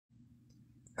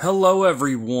Hello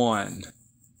everyone.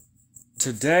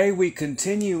 Today we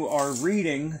continue our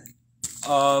reading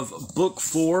of Book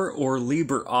 4 or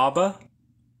Liber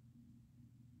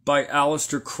by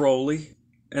Aleister Crowley.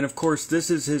 And of course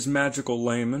this is his magical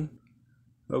layman.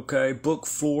 Okay, Book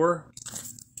 4.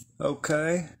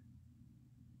 Okay.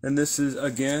 And this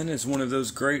is one of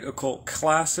those great occult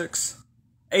classics.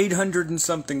 800 and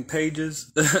something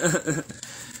pages.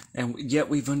 And yet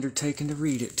we've undertaken to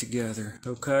read it together.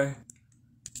 Okay.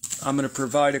 I'm going to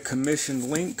provide a commissioned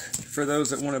link for those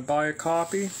that want to buy a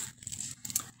copy.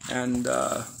 And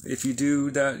if you do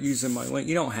that using my link,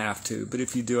 you don't have to, but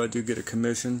if you do, I do get a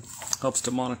commission. Helps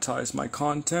to monetize my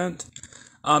content.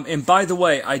 And by the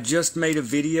way, I just made a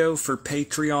video for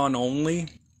Patreon only.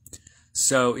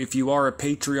 So if you are a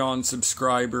Patreon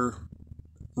subscriber,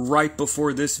 right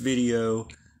before this video,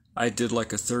 I did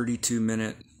like a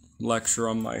 32-minute lecture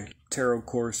on my tarot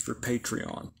course for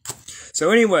Patreon. So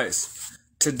anyways,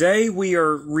 today we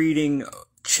are reading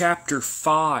Chapter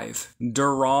 5,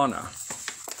 Dharana.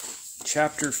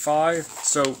 Chapter 5,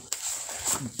 so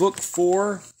Book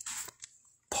 4,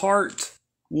 Part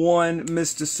 1,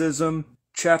 Mysticism,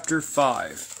 Chapter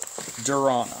 5,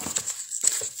 Dharana.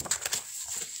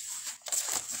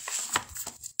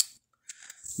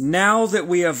 Now that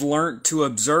we have learnt to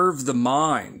observe the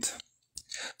mind,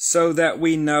 so that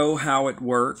we know how it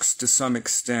works to some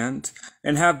extent,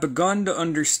 and have begun to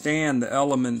understand the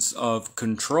elements of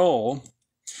control,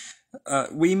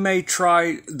 we may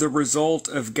try the result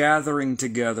of gathering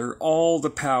together all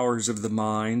the powers of the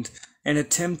mind and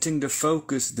attempting to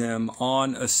focus them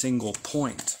on a single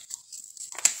point.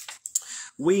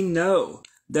 We know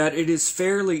that it is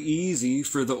fairly easy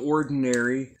for the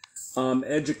ordinary,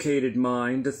 educated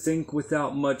mind to think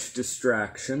without much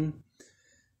distraction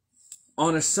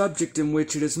on a subject in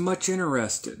which it is much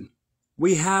interested.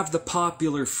 We have the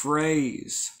popular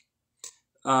phrase,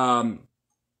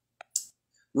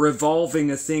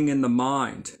 revolving a thing in the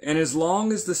mind. And as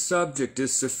long as the subject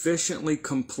is sufficiently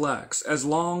complex, as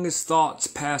long as thoughts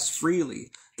pass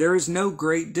freely, there is no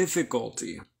great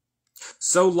difficulty.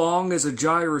 So long as a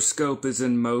gyroscope is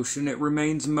in motion, it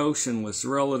remains motionless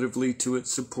relatively to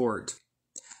its support,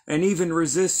 and even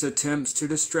resists attempts to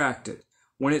distract it.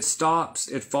 When it stops,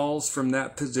 it falls from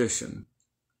that position.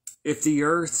 If the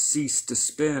earth ceased to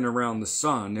spin around the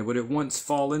sun, it would at once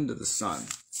fall into the sun.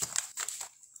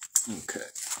 Okay.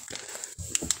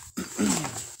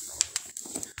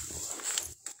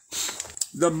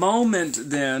 The moment,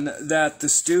 then, that the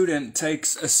student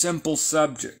takes a simple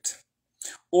subject,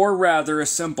 or rather a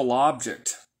simple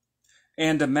object,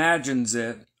 and imagines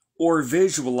it, or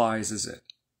visualizes it,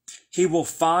 he will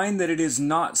find that it is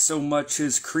not so much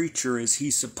his creature as he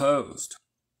supposed.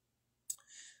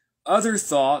 Other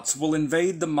thoughts will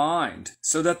invade the mind,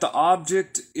 so that the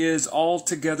object is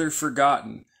altogether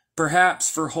forgotten, perhaps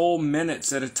for whole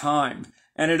minutes at a time,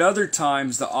 and at other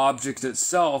times the object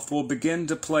itself will begin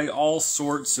to play all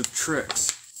sorts of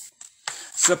tricks.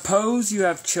 Suppose you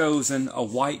have chosen a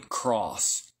white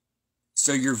cross.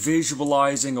 So you're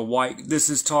visualizing a white, this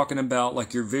is talking about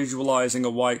like you're visualizing a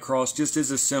white cross just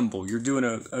as a symbol. You're doing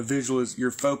a visual,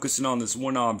 you're focusing on this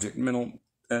one object, mental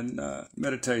and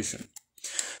meditation.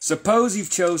 Suppose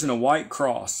you've chosen a white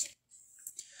cross.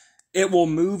 It will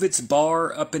move its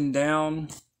bar up and down,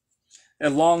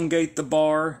 elongate the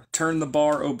bar, turn the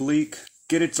bar oblique,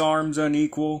 get its arms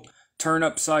unequal, turn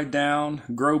upside down,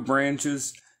 grow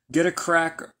branches, get a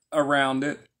crack around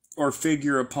it or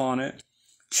figure upon it,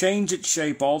 change its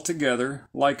shape altogether,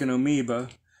 like an amoeba,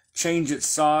 change its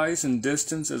size and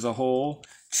distance as a whole,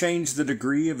 change the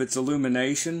degree of its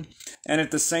illumination, and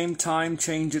at the same time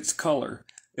change its color.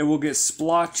 It will get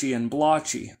splotchy and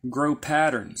blotchy, grow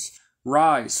patterns,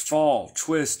 rise, fall,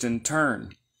 twist, and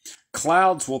turn.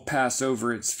 Clouds will pass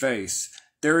over its face.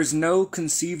 There is no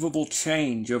conceivable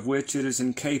change of which it is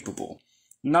incapable,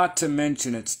 not to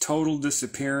mention its total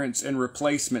disappearance and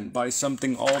replacement by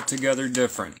something altogether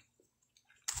different.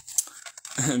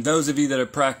 Those of you that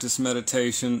have practiced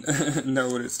meditation know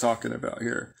what it's talking about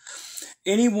here.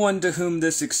 Anyone to whom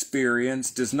this experience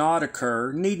does not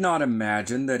occur need not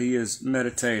imagine that he is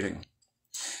meditating.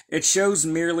 It shows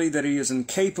merely that he is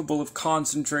incapable of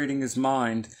concentrating his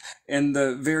mind in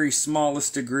the very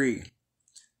smallest degree.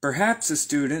 Perhaps a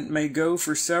student may go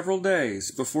for several days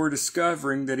before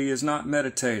discovering that he is not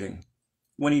meditating.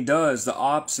 When he does, the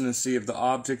obstinacy of the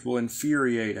object will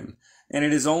infuriate him. And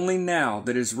it is only now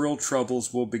that his real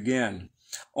troubles will begin.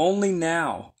 Only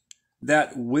now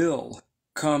that will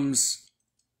comes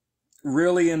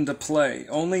really into play.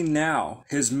 Only now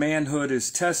his manhood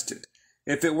is tested.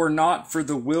 If it were not for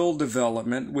the will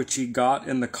development which he got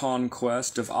in the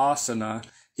conquest of asana,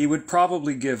 he would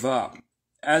probably give up.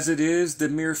 as it is the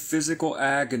mere physical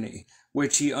agony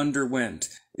which he underwent,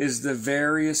 is the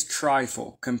veriest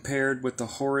trifle compared with the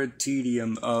horrid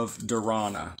tedium of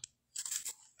Dharana.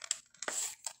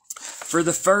 For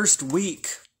the first week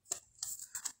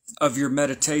of your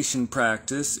meditation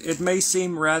practice, it may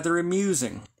seem rather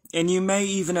amusing, and you may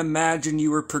even imagine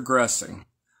you are progressing.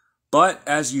 But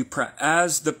as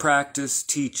the practice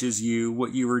teaches you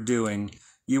what you are doing,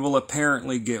 you will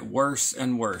apparently get worse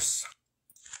and worse.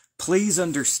 Please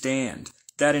understand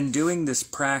that in doing this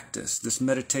practice, this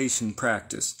meditation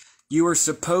practice, you are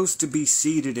supposed to be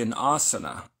seated in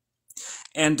asana,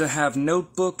 and to have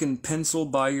notebook and pencil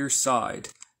by your side,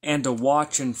 and a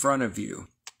watch in front of you.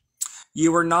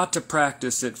 You are not to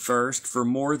practice at first for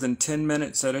more than 10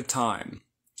 minutes at a time,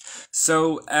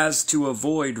 so as to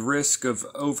avoid risk of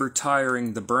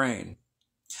overtiring the brain.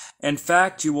 In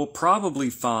fact, you will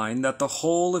probably find that the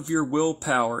whole of your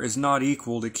willpower is not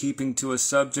equal to keeping to a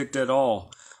subject at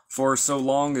all for so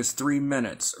long as 3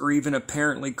 minutes, or even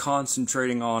apparently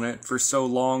concentrating on it for so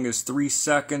long as 3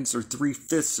 seconds or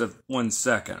 3/5 of 1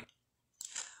 second.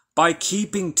 By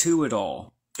keeping to it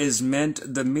all is meant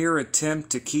the mere attempt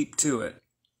to keep to it.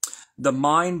 The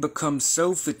mind becomes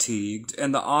so fatigued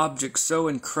and the object so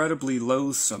incredibly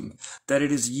loathsome that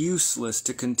it is useless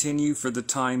to continue for the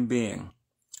time being.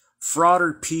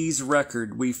 Frater P's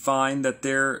record, we find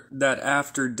that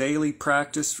after daily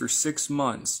practice for 6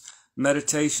 months,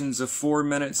 meditations of 4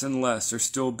 minutes and less are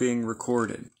still being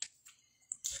recorded.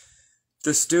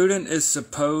 The student is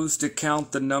supposed to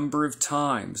count the number of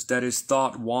times that his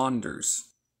thought wanders.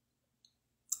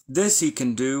 This he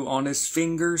can do on his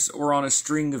fingers or on a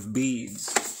string of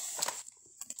beads.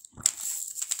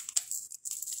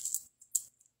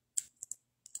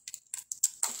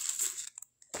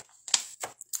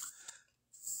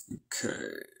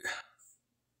 Okay.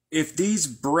 If these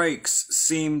breaks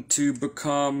seem to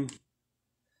become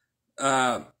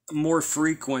more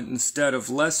frequent instead of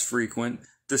less frequent,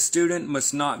 the student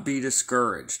must not be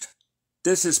discouraged.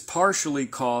 This is partially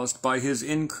caused by his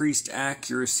increased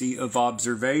accuracy of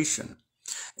observation.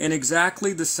 In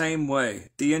exactly the same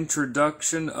way, the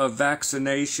introduction of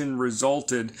vaccination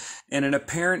resulted in an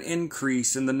apparent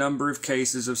increase in the number of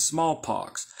cases of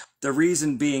smallpox, the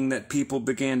reason being that people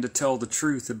began to tell the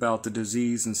truth about the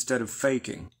disease instead of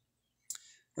faking.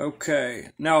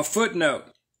 Okay, now a footnote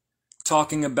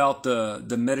talking about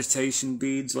the meditation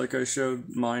beads, like I showed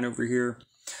mine over here.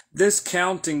 This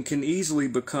counting can easily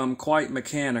become quite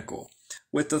mechanical.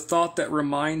 With the thought that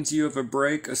reminds you of a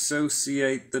break,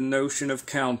 associate the notion of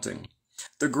counting.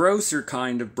 The grosser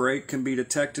kind of break can be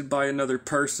detected by another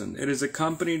person. It is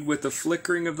accompanied with the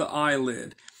flickering of the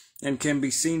eyelid and can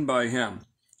be seen by him.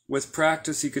 With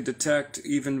practice, he could detect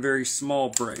even very small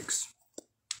breaks.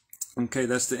 Okay,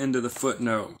 that's the end of the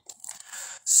footnote.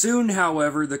 Soon,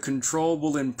 however, the control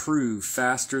will improve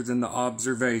faster than the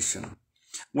observation.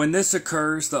 When this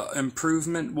occurs, the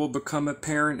improvement will become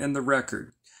apparent in the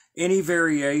record. Any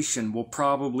variation will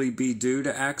probably be due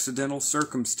to accidental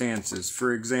circumstances.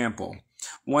 For example,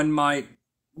 one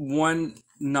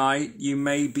night you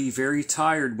may be very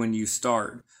tired when you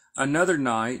start. Another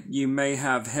night you may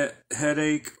have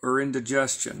headache or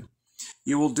indigestion.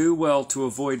 You will do well to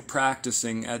avoid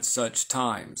practicing at such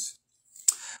times.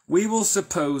 We will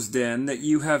suppose then that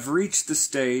you have reached the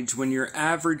stage when your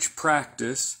average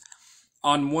practice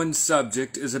on one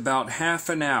subject is about half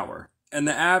an hour, and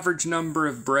the average number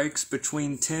of breaks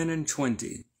between 10 and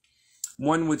 20.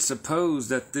 One would suppose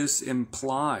that this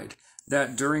implied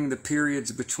that during the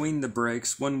periods between the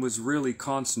breaks one was really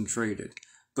concentrated,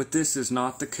 but this is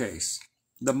not the case.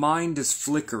 The mind is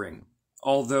flickering,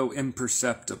 although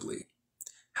imperceptibly.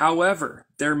 However,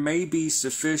 there may be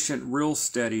sufficient real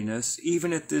steadiness,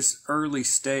 even at this early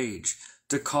stage,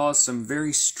 to cause some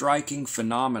very striking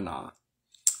phenomena,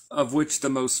 of which the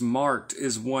most marked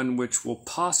is one which will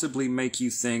possibly make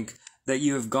you think that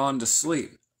you have gone to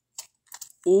sleep.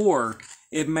 Or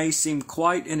it may seem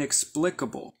quite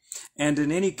inexplicable, and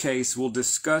in any case will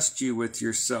disgust you with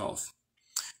yourself.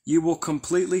 You will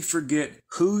completely forget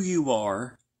who you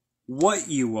are,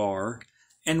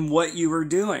 and what you are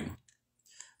doing.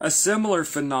 A similar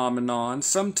phenomenon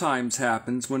sometimes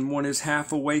happens when one is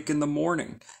half awake in the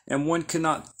morning, and one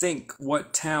cannot think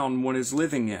what town one is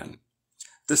living in.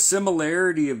 The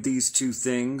similarity of these two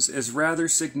things is rather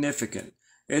significant.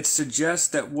 It suggests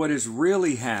that what is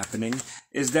really happening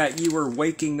is that you are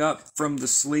waking up from the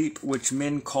sleep which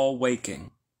men call waking,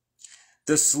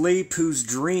 the sleep whose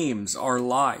dreams are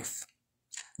life.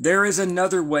 There is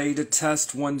another way to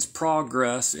test one's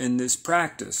progress in this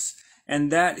practice,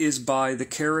 and that is by the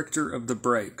character of the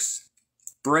breaks.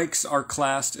 Breaks are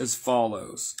classed as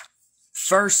follows.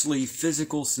 Firstly,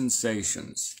 physical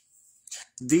sensations.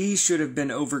 These should have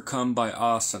been overcome by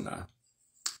asana.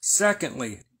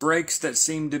 Secondly, breaks that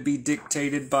seem to be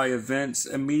dictated by events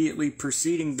immediately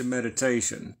preceding the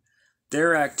meditation.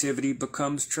 Their activity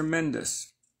becomes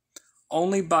tremendous.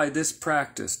 Only by this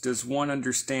practice does one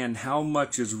understand how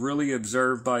much is really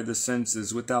observed by the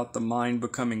senses without the mind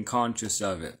becoming conscious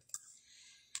of it.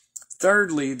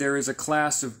 Thirdly, there is a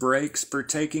class of breaks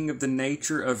partaking of the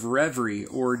nature of reverie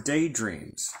or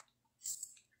daydreams.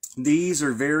 These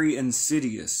are very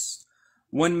insidious.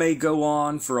 One may go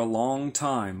on for a long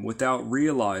time without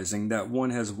realizing that one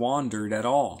has wandered at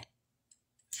all.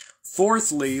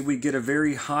 Fourthly, we get a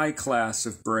very high class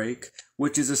of break,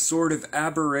 which is a sort of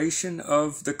aberration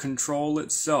of the control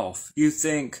itself. You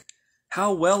think,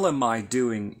 how well am I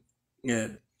doing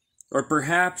it? Or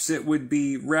perhaps it would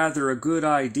be rather a good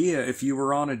idea if you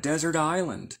were on a desert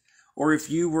island, or if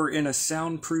you were in a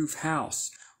soundproof house,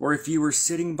 or if you were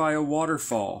sitting by a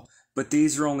waterfall, but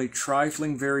these are only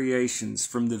trifling variations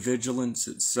from the vigilance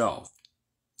itself.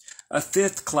 A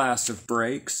fifth class of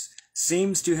breaks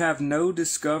seems to have no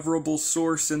discoverable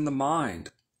source in the mind.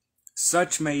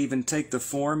 Such may even take the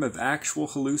form of actual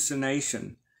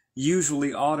hallucination,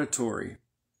 usually auditory.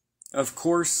 Of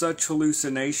course, such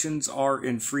hallucinations are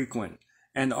infrequent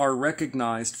and are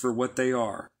recognized for what they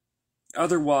are.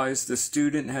 Otherwise, the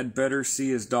student had better see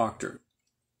his doctor.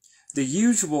 The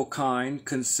usual kind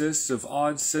consists of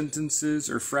odd sentences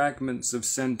or fragments of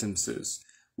sentences,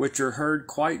 which are heard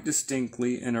quite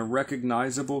distinctly in a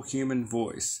recognizable human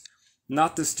voice,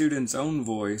 not the student's own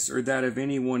voice or that of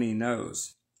anyone he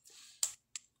knows.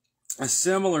 A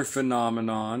similar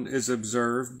phenomenon is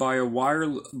observed by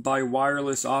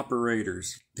wireless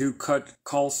operators who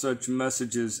call such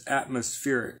messages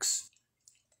atmospherics.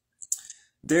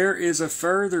 There is a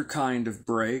further kind of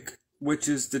break, which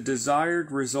is the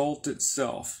desired result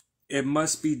itself. It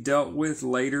must be dealt with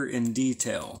later in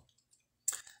detail.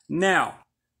 Now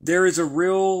there is a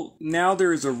real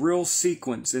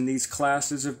sequence in these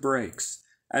classes of breaks.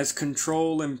 As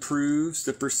control improves,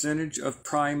 the percentage of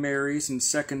primaries and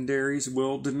secondaries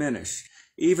will diminish,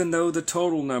 even though the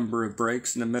total number of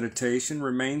breaks in a meditation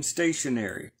remains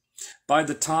stationary. By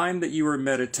the time that you are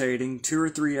meditating 2 or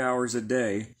 3 hours a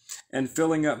day, and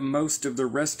filling up most of the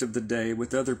rest of the day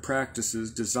with other practices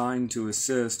designed to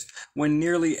assist, when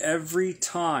nearly every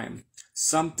time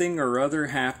something or other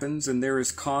happens and there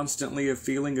is constantly a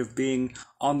feeling of being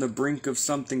on the brink of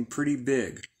something pretty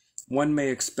big, one may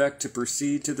expect to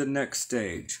proceed to the next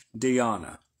stage,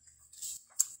 dhyana.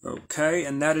 Okay,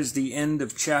 and that is the end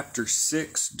of Chapter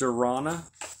 6, Dharana,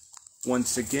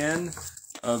 once again,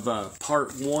 of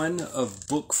Part 1 of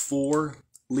Book 4,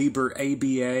 Liber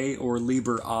ABA or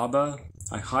Liber ABA.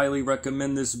 I highly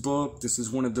recommend this book. This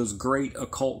is one of those great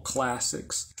occult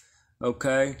classics,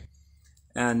 okay?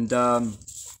 And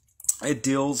it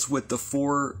deals with the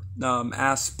 4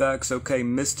 aspects, okay?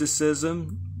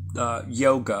 Mysticism,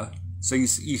 yoga. So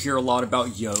you hear a lot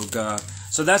about yoga.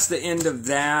 So that's the end of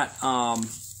that.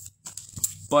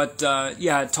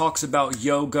 Yeah, it talks about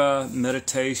yoga,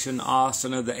 meditation,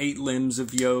 asana, the 8 limbs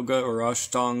of yoga, or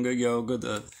Ashtanga yoga,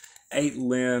 the 8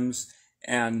 limbs.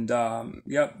 And,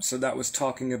 so that was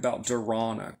talking about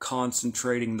Dharana,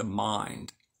 concentrating the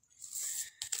mind.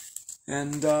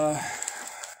 And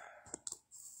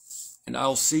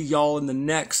I'll see y'all in the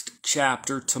next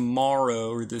chapter tomorrow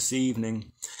or this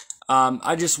evening.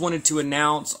 I just wanted to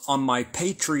announce on my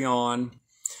Patreon,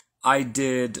 I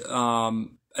did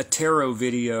a tarot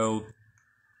video,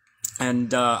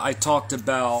 and I talked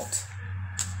about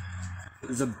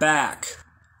the back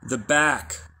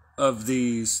of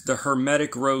these, the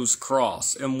Hermetic Rose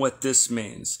Cross, and what this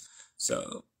means.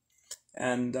 So,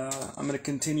 and I'm going to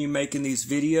continue making these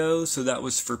videos, so that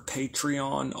was for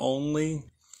Patreon only.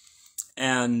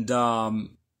 And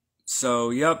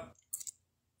yep.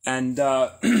 And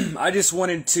I just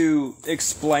wanted to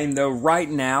explain, though, right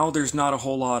now there's not a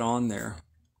whole lot on there.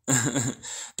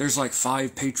 There's like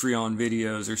 5 Patreon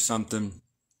videos or something.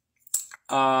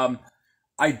 I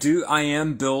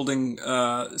am building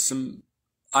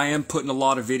I am putting a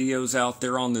lot of videos out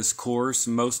there on this course.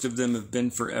 Most of them have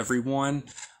been for everyone.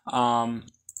 Trying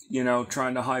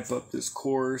to hype up this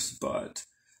course, but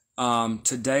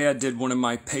today I did one of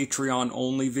my Patreon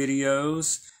only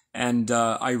videos. And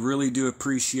I really do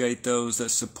appreciate those that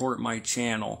support my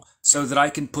channel so that I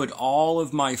can put all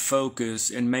of my focus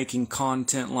in making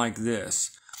content like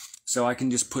this. So I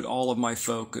can just put all of my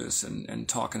focus and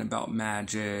talking about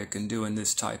magic and doing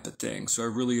this type of thing. So I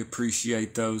really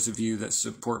appreciate those of you that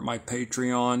support my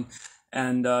Patreon.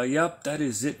 And yep, that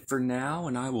is it for now,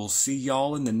 and I will see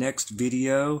y'all in the next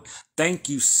video. Thank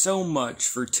you so much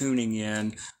for tuning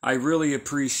in. I really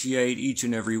appreciate each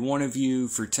and every one of you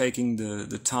for taking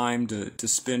the time to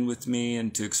spend with me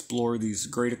and to explore these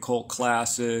great occult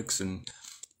classics and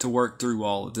to work through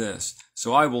all of this.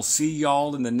 So I will see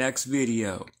y'all in the next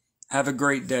video. Have a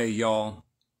great day, y'all.